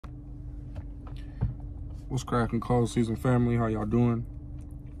What's cracking, Cold Season family? How y'all doing?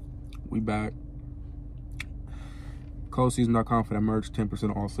 We back. ColdSeason.com for that merch.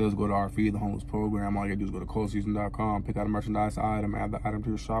 10% all sales go to our Feed the Homeless program. All you gotta do is go to ColdSeason.com, pick out a merchandise item, add the item to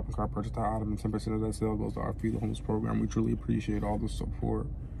your shopping cart, purchase that item, and 10% of that sale goes to our Feed the Homeless program. We truly appreciate all the support.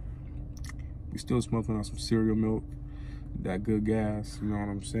 We still smoking on some cereal milk, that good gas, you know what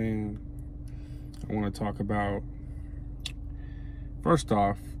I'm saying? I want to talk about, first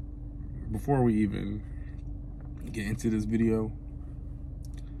off, before we even get into this video,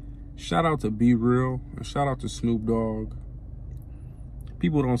 shout out to Be Real and shout out to Snoop Dogg.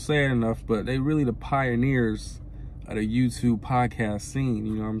 People don't say it enough, but they really the pioneers of the YouTube podcast scene,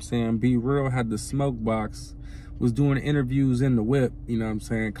 you know what I'm saying? Be Real had the smoke box, was doing interviews in the whip, you know what I'm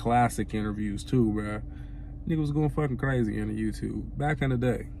saying? Classic interviews too, bruh. Nigga was going fucking crazy in the YouTube back in the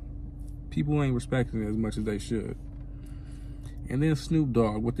day. People ain't respecting it as much as they should. And then Snoop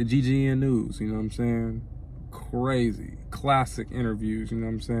Dogg with the GGN News, you know what I'm saying? Crazy, classic interviews, you know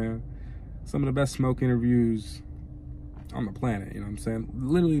what I'm saying? Some of the best smoke interviews on the planet, you know what I'm saying?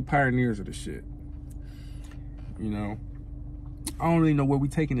 Literally pioneers of the shit. You know, I don't really know where we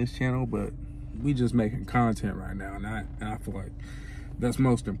taking this channel, but we just making content right now, and I feel like that's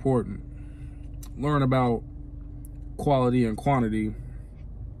most important. Learn about quality and quantity,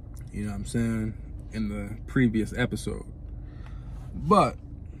 you know what I'm saying, in the previous episode. But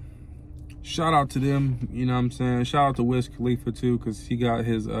shout out to them, you know what I'm saying? Shout out to Wiz Khalifa too, because he got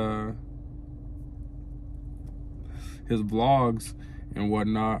his vlogs and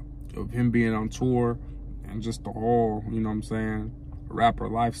whatnot of him being on tour and just the whole, you know what I'm saying, rapper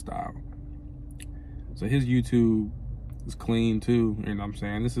lifestyle. So his YouTube is clean too, you know what I'm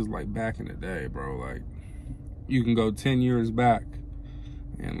saying? This is like back in the day, bro. Like, you can go 10 years back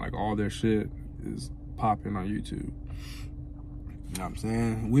and like all their shit is popping on YouTube. You know what I'm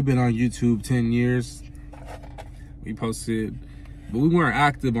saying? We've been on YouTube 10 years. We posted, but we weren't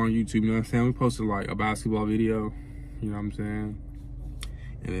active on YouTube, you know what I'm saying? We posted like a basketball video, you know what I'm saying?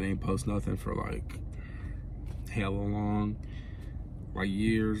 And then ain't post nothing for like hella long, like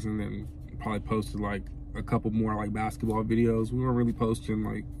years, and then probably posted like a couple more like basketball videos. We weren't really posting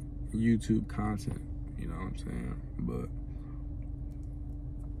like YouTube content, you know what I'm saying? But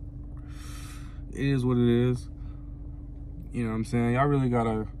it is what it is. You know what I'm saying? Y'all really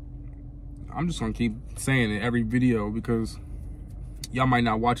gotta, I'm just gonna keep saying it every video because y'all might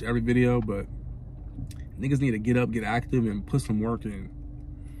not watch every video, but niggas need to get up, get active, and put some work in.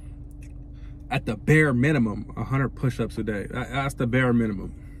 At the bare minimum, 100 push-ups a day. That's the bare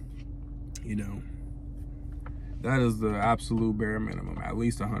minimum, you know? That is the absolute bare minimum, at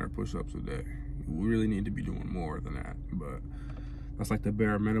least 100 push-ups a day. We really need to be doing more than that, but that's like the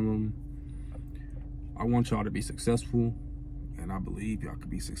bare minimum. I want y'all to be successful, and I believe y'all could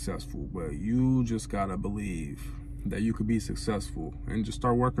be successful, but you just gotta believe that you could be successful and just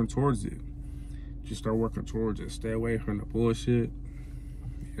start working towards it. Just start working towards it. Stay away from the bullshit.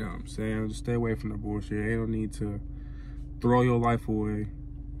 You know what I'm saying? Just stay away from the bullshit. You don't need to throw your life away.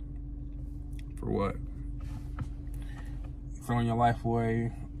 For what? Throwing your life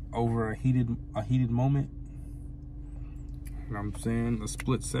away over a heated moment. You know what I'm saying? A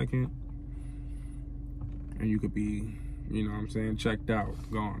split second. And you could be, you know what I'm saying, checked out,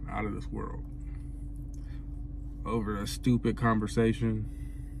 gone, out of this world. Over a stupid conversation,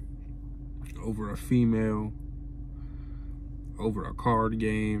 over a female, over a card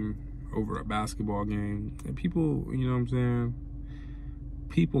game, over a basketball game. And people, you know what I'm saying,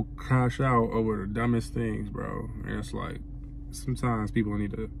 people crash out over the dumbest things, bro. And it's like, sometimes people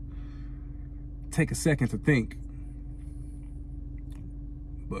need to take a second to think.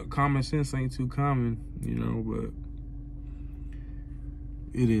 But common sense ain't too common, you know, but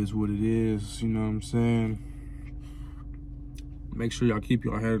it is what it is, you know what I'm saying? Make sure y'all keep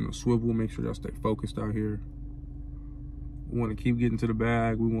your head in a swivel. Make sure y'all stay focused out here. We want to keep getting to the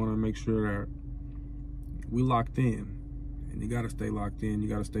bag. We want to make sure that we locked in. And you got to stay locked in. You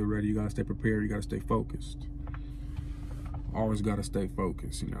got to stay ready. You got to stay prepared. You got to stay focused. Always got to stay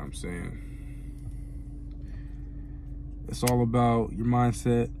focused, you know what I'm saying? It's all about your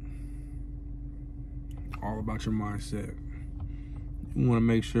mindset. All about your mindset. You want to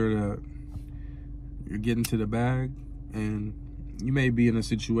make sure that you're getting to the bag, and you may be in a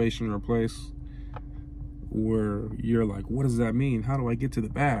situation or a place where you're like, what does that mean? How do I get to the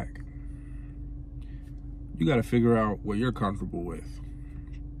bag? You got to figure out what you're comfortable with.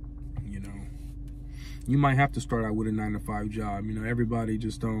 You know, you might have to start out with a 9-to-5 job. You know, everybody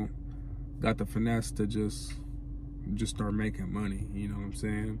just don't got the finesse to just start making money, you know what I'm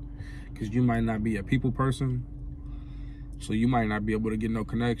saying? Because you might not be a people person, so you might not be able to get no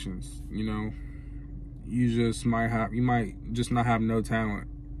connections, you know? you might just not have no talent.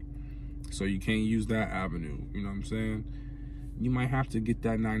 So you can't use that avenue, you know what I'm saying? You might have to get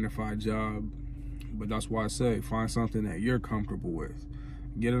that 9-to-5 job, but that's why I say find something that you're comfortable with.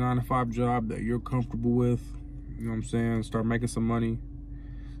 Get a 9-to-5 job that you're comfortable with, you know what I'm saying? Start making some money,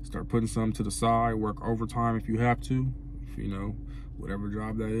 start putting some to the side, work overtime if you have to, if, you know, whatever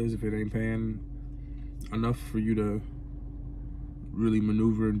job that is, if it ain't paying enough for you to really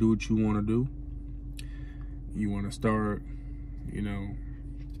maneuver and do what you want to do. You want to start, you know,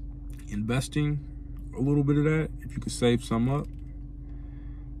 investing a little bit of that if you could save some up.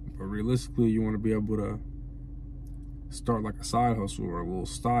 But realistically, you want to be able to start like a side hustle or a little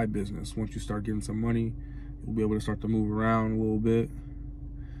side business. Once you start getting some money, you'll be able to start to move around a little bit.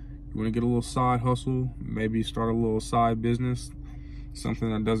 You want to get a little side hustle, maybe start a little side business,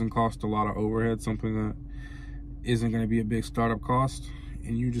 something that doesn't cost a lot of overhead, something that isn't going to be a big startup cost,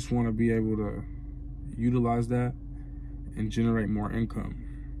 and you just want to be able to utilize that and generate more income.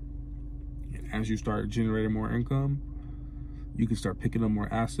 And as you start generating more income, you can start picking up more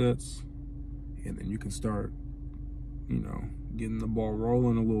assets, and then you can start, you know, getting the ball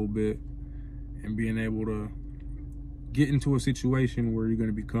rolling a little bit and being able to get into a situation where you're going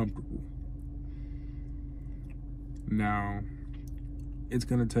to be comfortable. Now, it's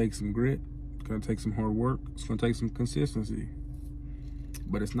going to take some grit, it's going to take some hard work, it's going to take some consistency,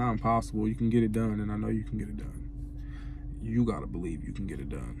 but it's not impossible. You can get it done, and I know you can get it done. You got to believe you can get it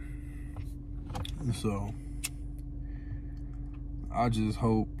done. And so I just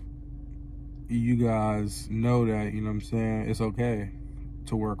hope you guys know that, you know what I'm saying, it's okay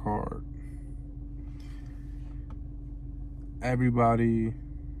to work hard. Everybody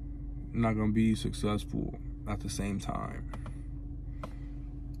not gonna be successful at the same time.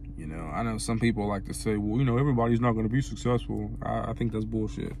 You know, I know some people like to say, well, you know, everybody's not gonna be successful. I think that's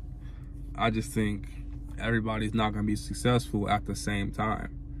bullshit. I just think everybody's not gonna be successful at the same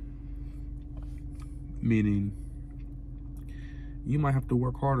time. Meaning, you might have to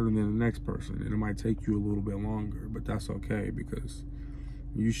work harder than the next person, and it might take you a little bit longer, but that's okay, because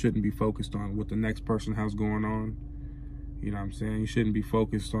you shouldn't be focused on what the next person has going on. You know what I'm saying? You shouldn't be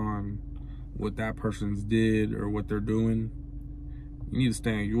focused on what that person's did or what they're doing. You need to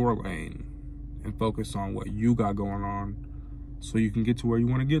stay in your lane and focus on what you got going on so you can get to where you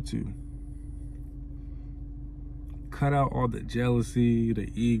want to get to. Cut out all the jealousy,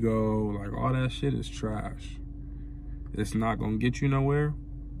 the ego, like all that shit is trash. It's not gonna get you nowhere.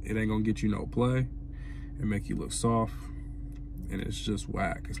 It ain't gonna get you no play. It make you look soft, and it's just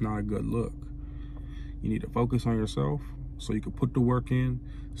whack. It's not a good look. You need to focus on yourself so you can put the work in,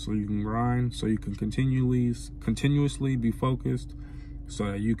 so you can grind, so you can continuously be focused, so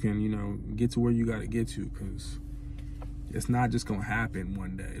that you can, you know, get to where you gotta get to, because it's not just gonna happen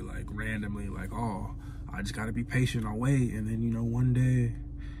one day, like randomly, like, oh, I just gotta be patient, I'll wait, and then, you know, one day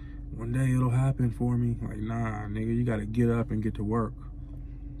it'll happen for me. Like, nah, nigga, you gotta get up and get to work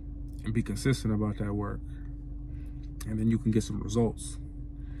and be consistent about that work, and then you can get some results.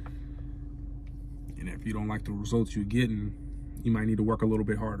 And if you don't like the results you're getting, you might need to work a little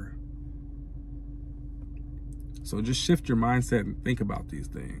bit harder. So just shift your mindset and think about these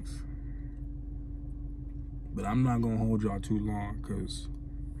things. But I'm not gonna hold y'all too long, because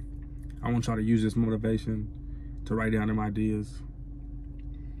I want y'all to use this motivation to write down them ideas.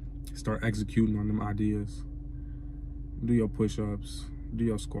 Start executing on them ideas. Do your push-ups, do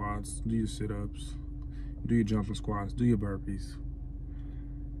your squats, do your sit-ups, do your jumping squats, do your burpees.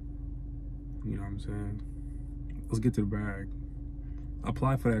 You know what I'm saying? Let's get to the bag.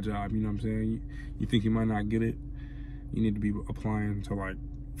 Apply for that job, you know what I'm saying? You think you might not get it? You need to be applying to like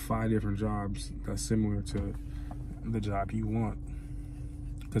 5 different jobs that's similar to the job you want,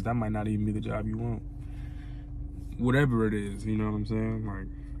 because that might not even be the job you want. Whatever it is, you know what I'm saying? Like,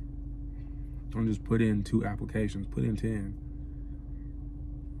 don't just put in 2 applications, put in 10.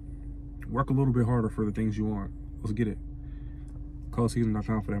 Work a little bit harder for the things you want. Let's get it.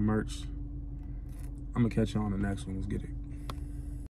 ColdSeason.com for that merch. I'm gonna catch you on the next one. Let's get it.